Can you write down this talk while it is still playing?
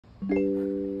Hey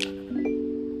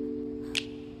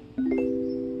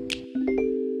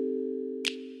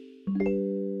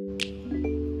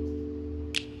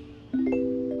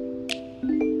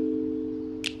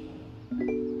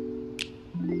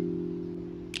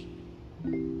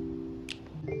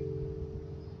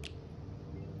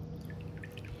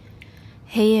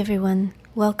everyone,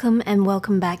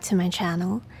 welcome back to my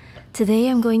channel. Today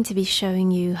I'm going to be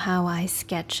showing you how I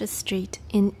sketch a street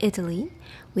in Italy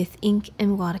with ink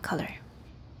and watercolor.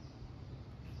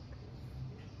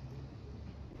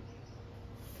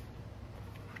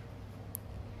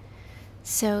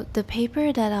 So the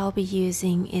paper that I'll be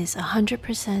using is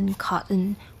 100%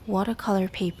 cotton watercolor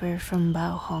paper from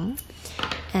Bao,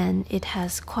 and it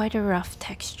has quite a rough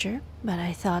texture, but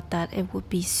I thought that it would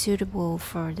be suitable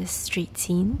for this street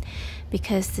scene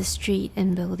because the street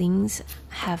and buildings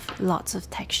have lots of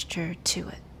texture to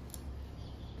it.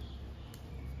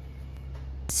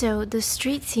 So the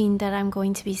street scene that I'm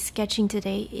going to be sketching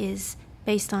today is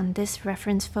based on this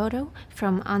reference photo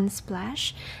from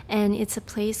Unsplash, and it's a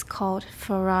place called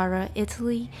Ferrara,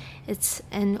 Italy. It's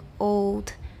an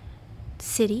old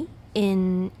city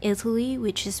in Italy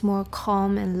which is more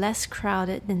calm and less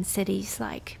crowded than cities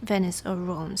like Venice or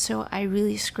Rome. So I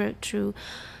really scrolled through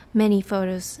many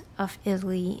photos of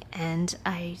Italy and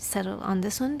I settled on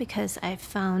this one because I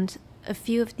found a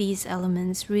few of these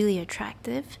elements really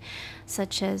attractive,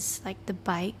 such as like the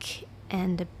bike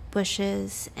and the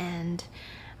bushes, and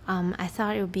I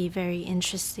thought it would be very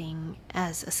interesting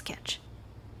as a sketch.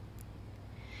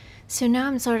 So now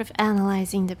I'm sort of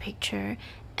analyzing the picture,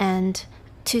 and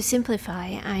to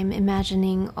simplify, I'm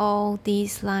imagining all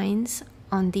these lines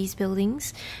on these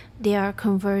buildings. They are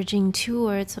converging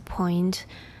towards a point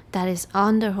that is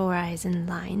on the horizon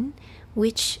line,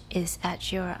 which is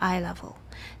at your eye level.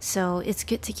 So it's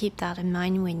good to keep that in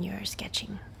mind when you're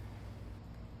sketching.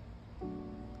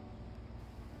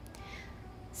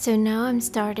 So now I'm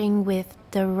starting with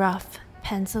the rough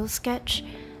pencil sketch,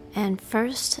 and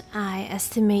first I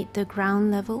estimate the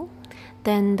ground level,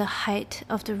 then the height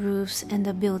of the roofs and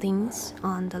the buildings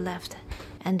on the left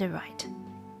and the right.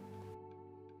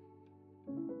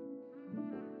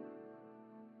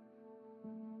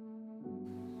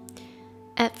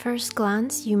 At first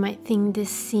glance, you might think this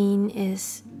scene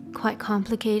is quite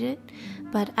complicated,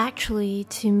 but actually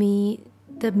to me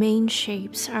the main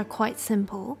shapes are quite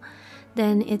simple.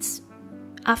 Then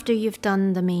after you've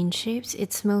done the main shapes,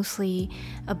 it's mostly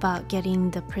about getting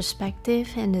the perspective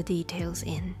and the details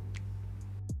in.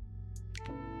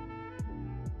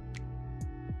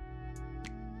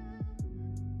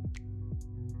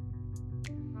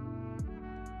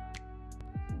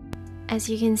 As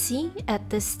you can see, at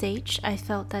this stage, I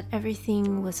felt that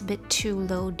everything was a bit too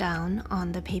low down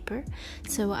on the paper,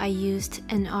 so I used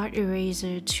an art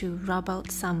eraser to rub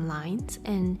out some lines,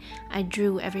 and I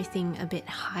drew everything a bit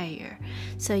higher.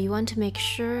 So you want to make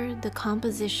sure the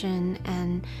composition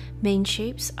and main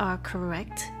shapes are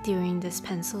correct during this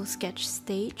pencil sketch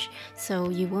stage, so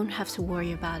you won't have to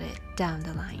worry about it down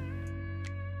the line.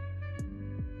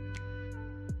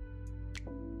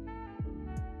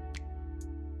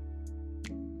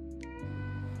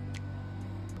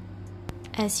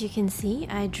 As you can see,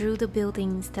 I drew the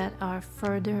buildings that are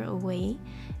further away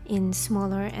in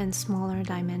smaller and smaller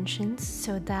dimensions,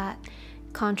 so that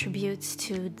contributes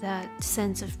to that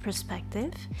sense of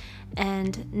perspective.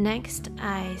 And next,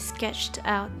 I sketched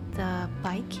out the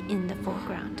bike in the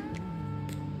foreground.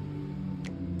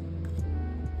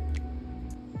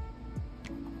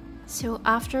 So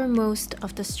after most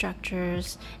of the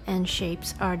structures and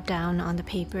shapes are down on the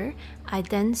paper, I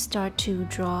then start to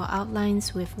draw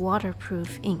outlines with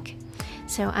waterproof ink.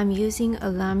 So I'm using a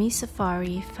Lamy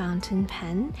Safari fountain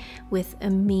pen with a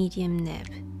medium nib.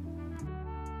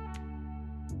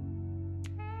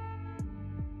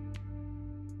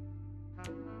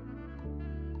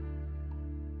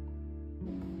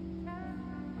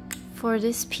 For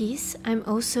this piece, I'm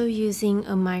also using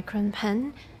a micron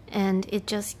pen, and it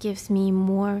just gives me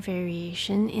more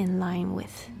variation in line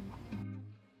width.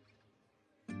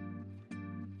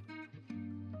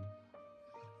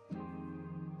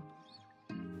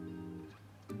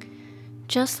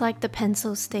 Just like the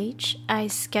pencil stage, I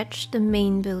sketched the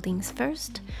main buildings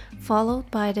first,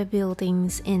 followed by the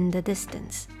buildings in the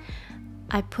distance.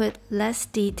 I put less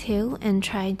detail and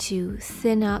tried to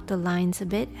thin out the lines a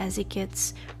bit as it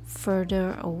gets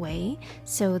further away,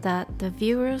 so that the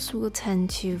viewers will tend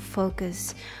to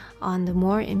focus on the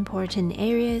more important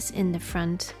areas in the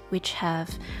front, which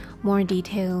have more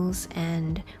details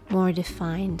and more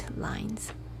defined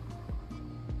lines.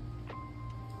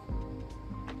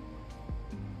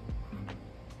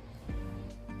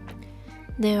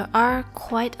 There are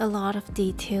quite a lot of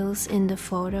details in the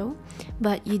photo,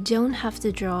 but you don't have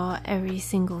to draw every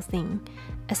single thing,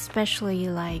 especially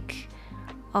like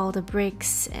all the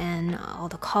bricks and all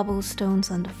the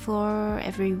cobblestones on the floor,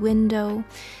 every window.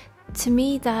 To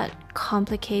me, that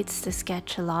complicates the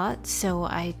sketch a lot, so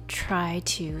I try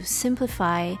to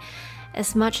simplify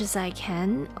as much as I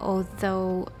can,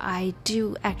 although I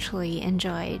do actually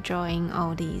enjoy drawing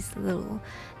all these little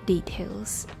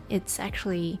details. It's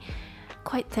actually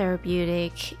quite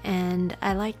therapeutic, and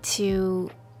I like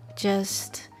to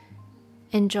just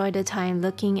enjoy the time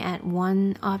looking at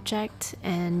one object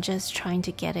and just trying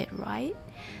to get it right.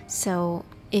 So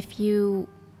if you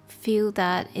feel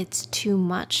that it's too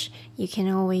much, you can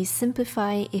always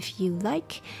simplify if you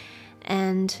like,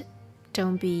 and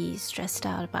don't be stressed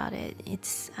out about it.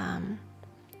 It's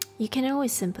you can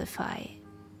always simplify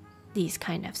these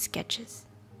kind of sketches.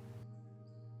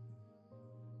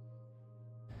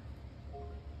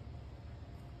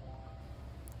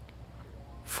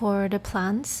 For the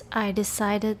plants, I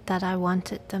decided that I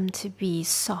wanted them to be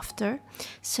softer,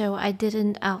 so I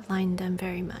didn't outline them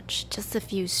very much, just a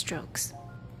few strokes.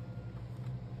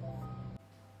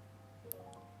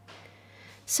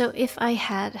 So if I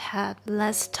had had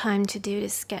less time to do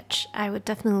this sketch, I would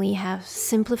definitely have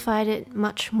simplified it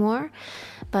much more,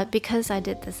 but because I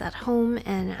did this at home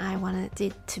and I wanted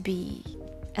it to be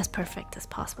as perfect as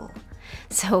possible,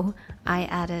 so I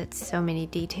added so many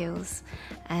details.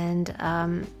 And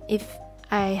if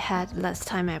I had less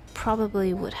time, I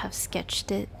probably would have sketched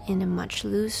it in a much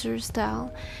looser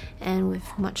style and with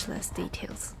much less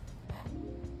details.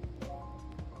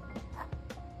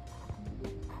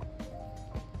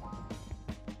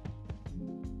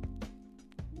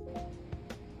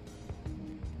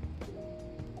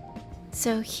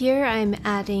 So here I'm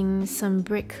adding some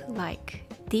brick-like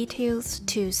details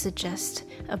to suggest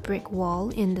a brick wall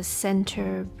in the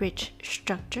center bridge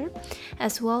structure,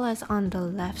 as well as on the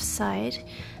left side.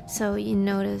 So you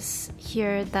notice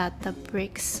here that the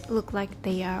bricks look like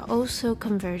they are also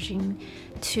converging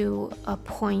to a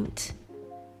point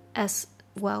as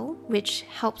well, which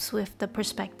helps with the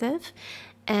perspective.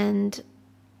 And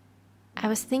I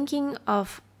was thinking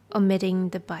of omitting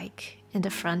the bike in the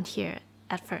front here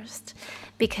at first,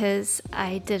 because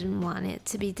I didn't want it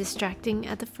to be distracting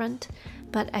at the front,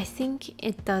 but I think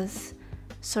it does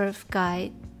sort of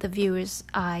guide the viewer's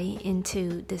eye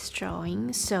into this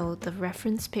drawing. So the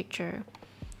reference picture,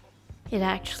 it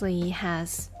actually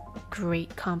has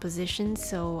great composition,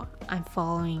 so I'm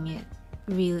following it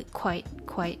really quite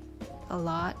a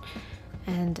lot,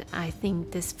 and I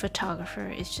think this photographer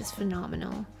is just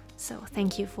phenomenal. So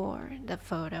thank you for the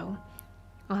photo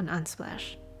on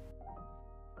Unsplash.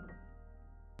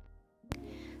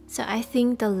 So I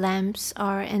think the lamps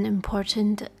are an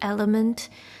important element,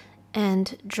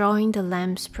 and drawing the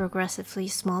lamps progressively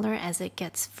smaller as it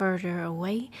gets further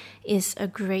away is a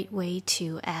great way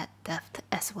to add depth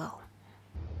as well.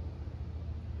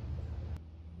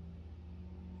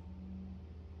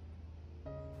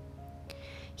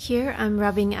 Here I'm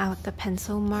rubbing out the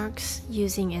pencil marks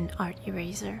using an art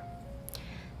eraser.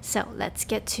 So let's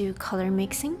get to color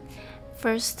mixing.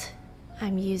 First,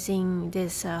 I'm using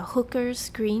this Hooker's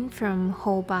green from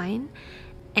Holbein,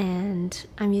 and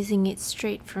I'm using it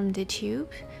straight from the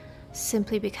tube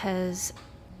simply because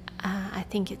I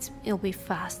think it'll be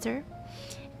faster.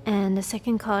 And the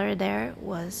second color there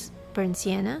was burnt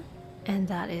sienna, and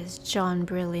that is John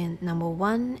Brilliant No.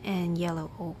 1 and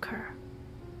yellow ochre.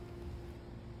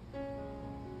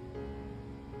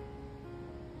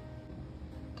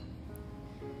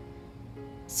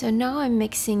 So now I'm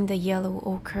mixing the yellow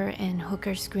ochre and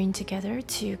Hooker's green together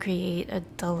to create a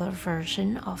duller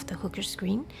version of the Hooker's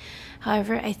green.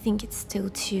 However, I think it's still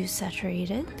too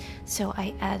saturated, so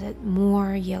I added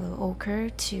more yellow ochre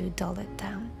to dull it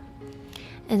down.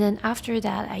 And then after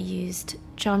that, I used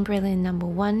John Brilliant No.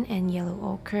 1 and yellow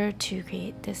ochre to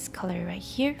create this color right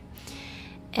here.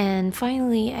 And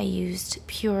finally, I used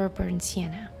pure burnt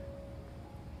sienna.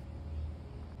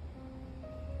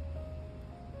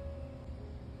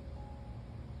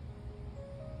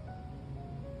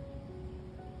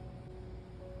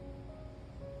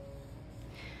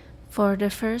 For the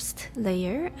first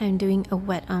layer, I'm doing a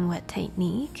wet on wet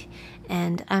technique,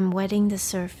 and I'm wetting the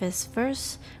surface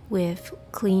first with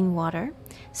clean water.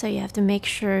 So you have to make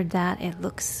sure that it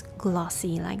looks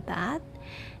glossy like that.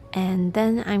 And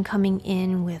then I'm coming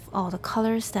in with all the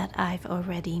colors that I've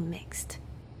already mixed.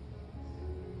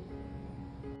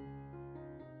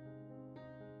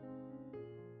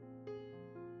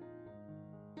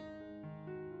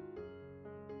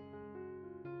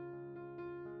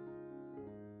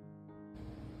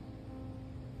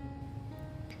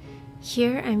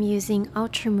 Here I'm using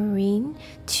ultramarine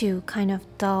to kind of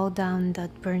dull down the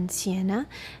burnt sienna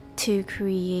to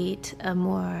create a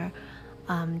more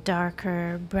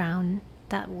darker brown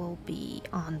that will be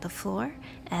on the floor,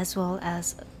 as well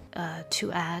as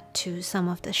to add to some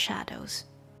of the shadows.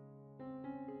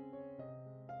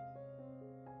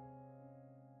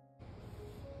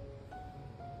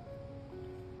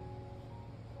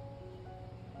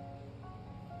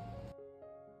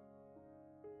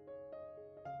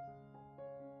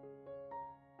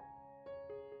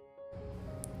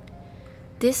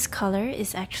 This color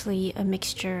is actually a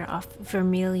mixture of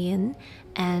vermilion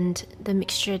and the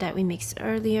mixture that we mixed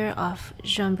earlier of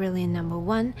Jaune Brilliant No.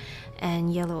 1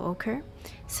 and yellow ochre.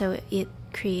 So it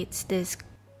creates this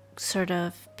sort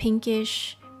of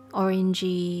pinkish,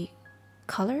 orangey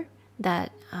color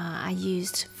that I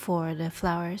used for the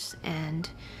flowers and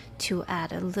to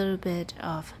add a little bit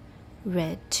of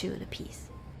red to the piece.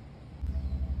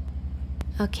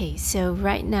 Okay, so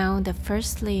right now the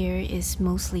first layer is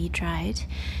mostly dried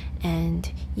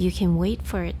and you can wait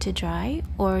for it to dry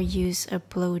or use a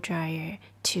blow dryer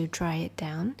to dry it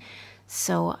down.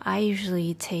 So I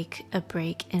usually take a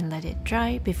break and let it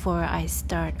dry before I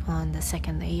start on the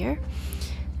second layer.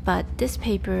 But this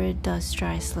paper does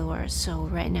dry slower, so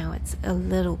right now it's a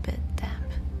little bit damp.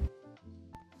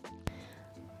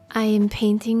 I am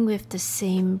painting with the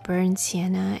same burnt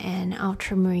sienna and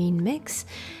ultramarine mix,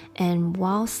 and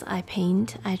whilst I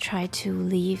paint, I try to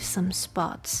leave some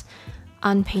spots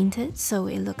unpainted so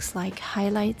it looks like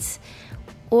highlights,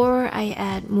 or I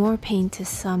add more paint to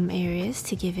some areas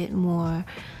to give it more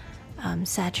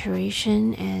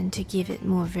saturation and to give it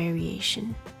more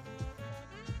variation.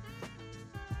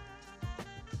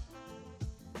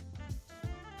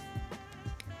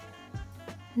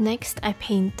 Next, I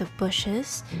paint the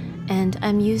bushes, and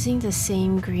I'm using the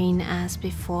same green as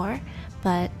before,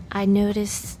 but I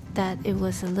noticed that it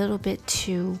was a little bit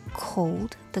too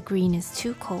cold. The green is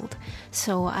too cold,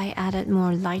 so I added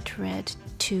more light red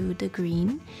to the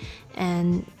green,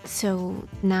 and so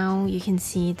now you can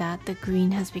see that the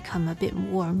green has become a bit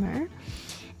warmer.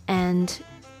 And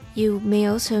you may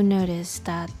also notice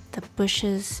that the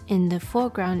bushes in the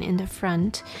foreground, in the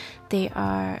front, they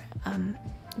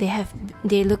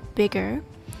look bigger.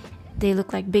 They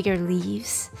look like bigger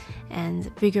leaves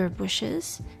and bigger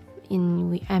bushes.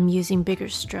 I'm using bigger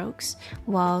strokes,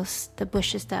 whilst the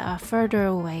bushes that are further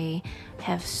away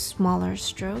have smaller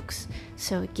strokes,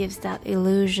 so it gives that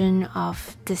illusion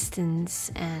of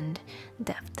distance and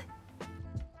depth.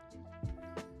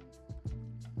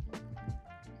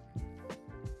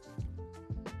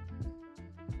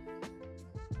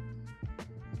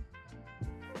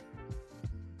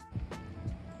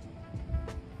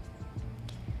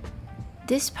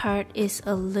 This part is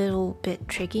a little bit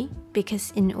tricky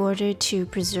because in order to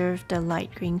preserve the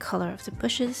light green color of the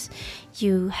bushes,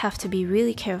 you have to be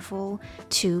really careful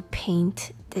to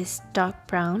paint this dark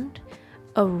brown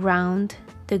around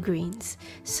the greens.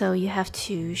 So you have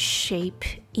to shape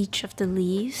each of the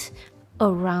leaves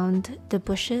around the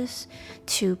bushes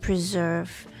to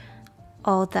preserve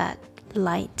all that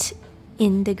light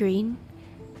in the green.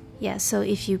 Yeah, so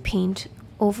if you paint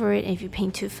over it, if you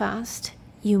paint too fast,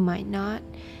 you might not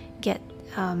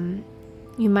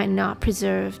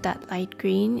preserve that light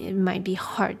green. It might be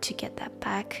hard to get that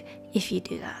back if you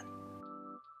do that.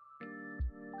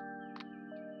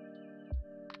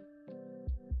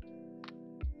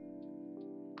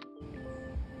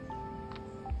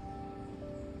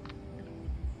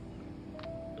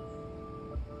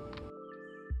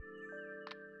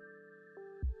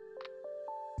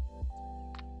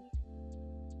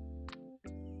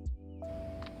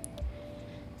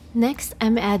 Next,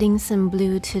 I'm adding some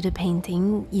blue to the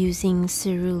painting using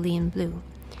cerulean blue.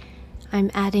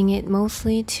 I'm adding it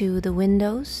mostly to the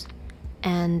windows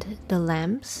and the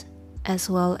lamps, as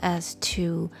well as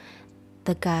to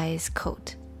the guy's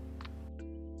coat.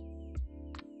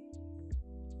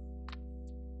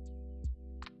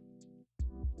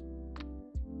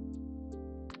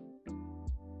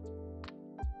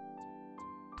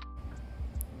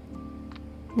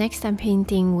 Next, I'm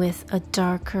painting with a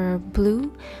darker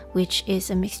blue, which is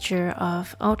a mixture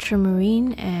of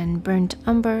ultramarine and burnt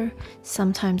umber.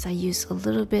 Sometimes I use a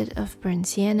little bit of burnt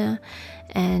sienna,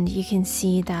 and you can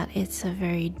see that it's a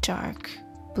very dark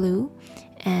blue.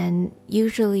 And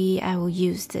usually I will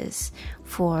use this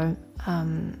for,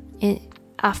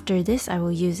 after this I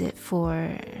will use it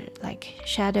for like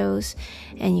shadows,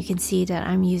 and you can see that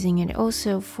I'm using it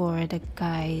also for the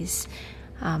guy's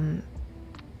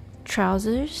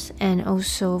trousers and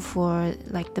also for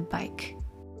like the bike.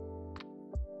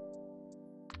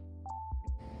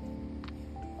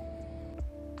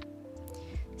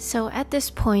 So at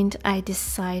this point, I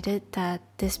decided that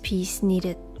this piece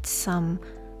needed some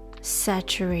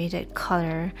saturated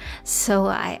color, so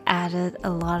I added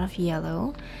a lot of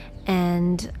yellow,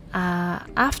 and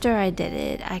after I did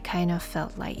it, I kind of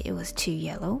felt like it was too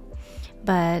yellow,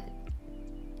 but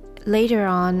later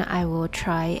on I will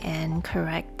try and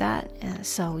correct that,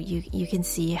 so you can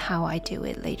see how I do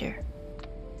it later.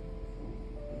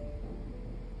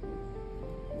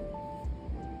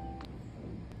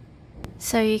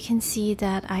 So you can see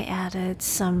that I added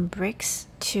some bricks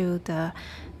to the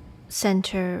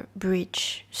center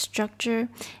bridge structure,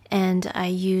 and I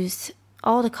used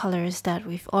all the colors that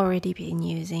we've already been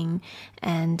using,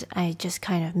 and I just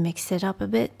kind of mixed it up a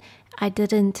bit. I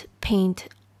didn't paint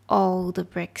all the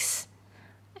bricks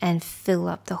and fill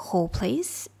up the whole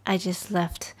place. I just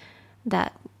left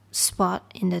that spot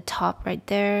in the top right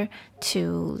there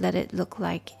to let it look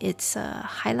like it's a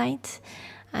highlight,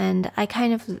 and I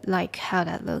kind of like how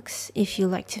that looks. If you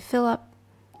like to fill up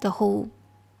the whole,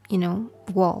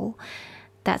 wall,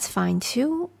 that's fine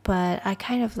too, but I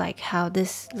kind of like how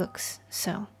this looks.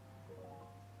 So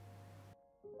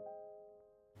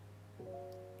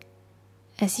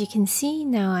as you can see,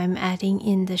 now I'm adding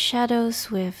in the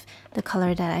shadows with the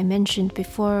color that I mentioned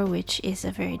before, which is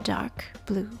a very dark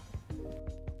blue.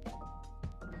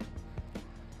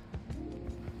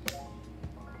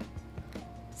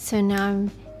 So now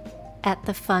I'm at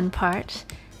the fun part.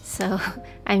 So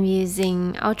I'm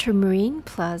using ultramarine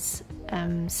plus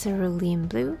cerulean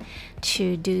blue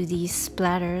to do these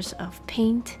splatters of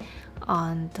paint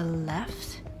on the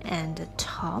left and the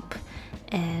top,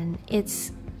 and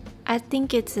I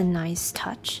think it's a nice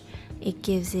touch. It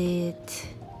gives it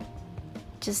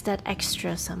just that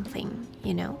extra something,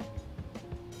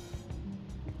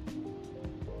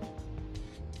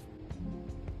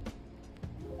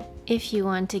 If you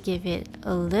want to give it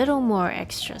a little more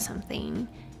extra something,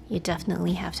 you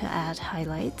definitely have to add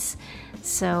highlights.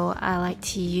 So I like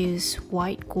to use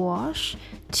white gouache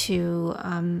to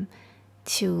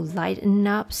lighten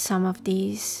up some of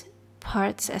these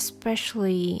parts,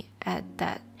 especially at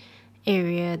that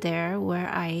area there where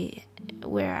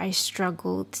I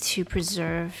struggled to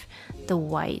preserve the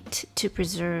white, to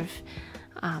preserve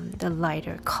the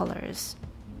lighter colors.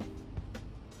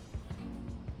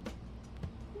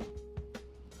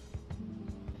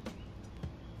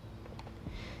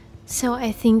 So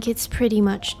I think it's pretty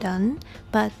much done,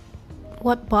 but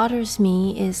what bothers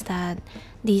me is that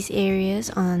these areas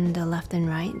on the left and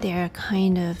right, they're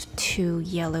kind of too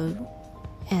yellow,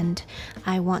 and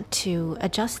I want to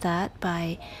adjust that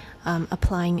by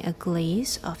applying a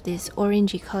glaze of this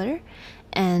orangey color.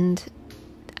 And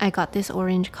I got this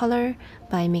orange color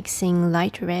by mixing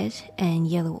light red and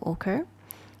yellow ochre.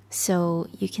 So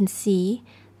you can see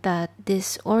that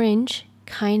this orange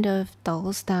kind of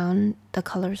dulls down the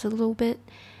colors a little bit,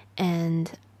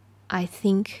 and I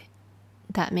think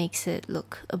that makes it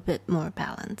look a bit more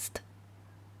balanced.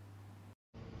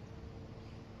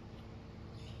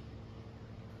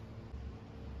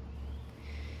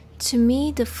 To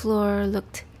me, the floor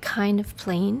looked kind of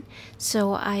plain,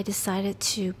 so I decided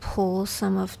to pull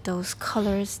some of those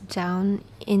colors down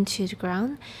into the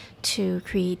ground to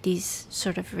create these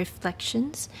sort of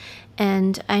reflections.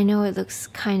 And I know it looks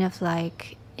kind of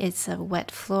like it's a wet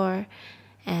floor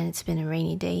and it's been a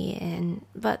rainy day,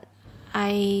 but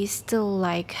I still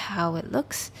like how it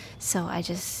looks, so I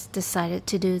just decided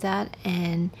to do that,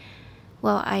 and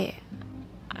well, I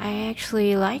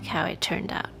actually like how it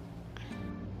turned out.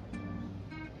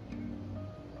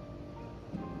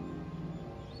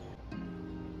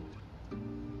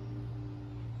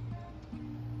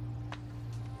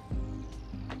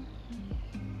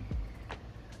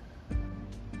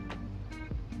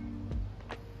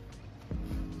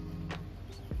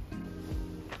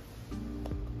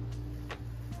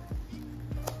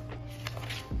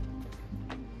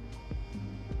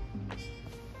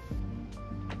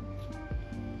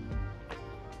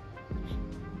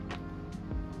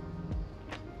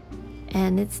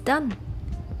 And it's done.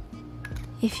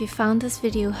 If you found this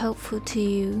video helpful to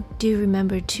you, do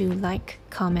remember to like,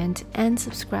 comment, and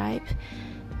subscribe.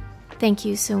 Thank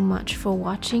you so much for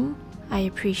watching. I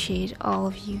appreciate all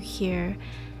of you here,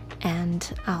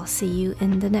 and I'll see you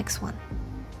in the next one.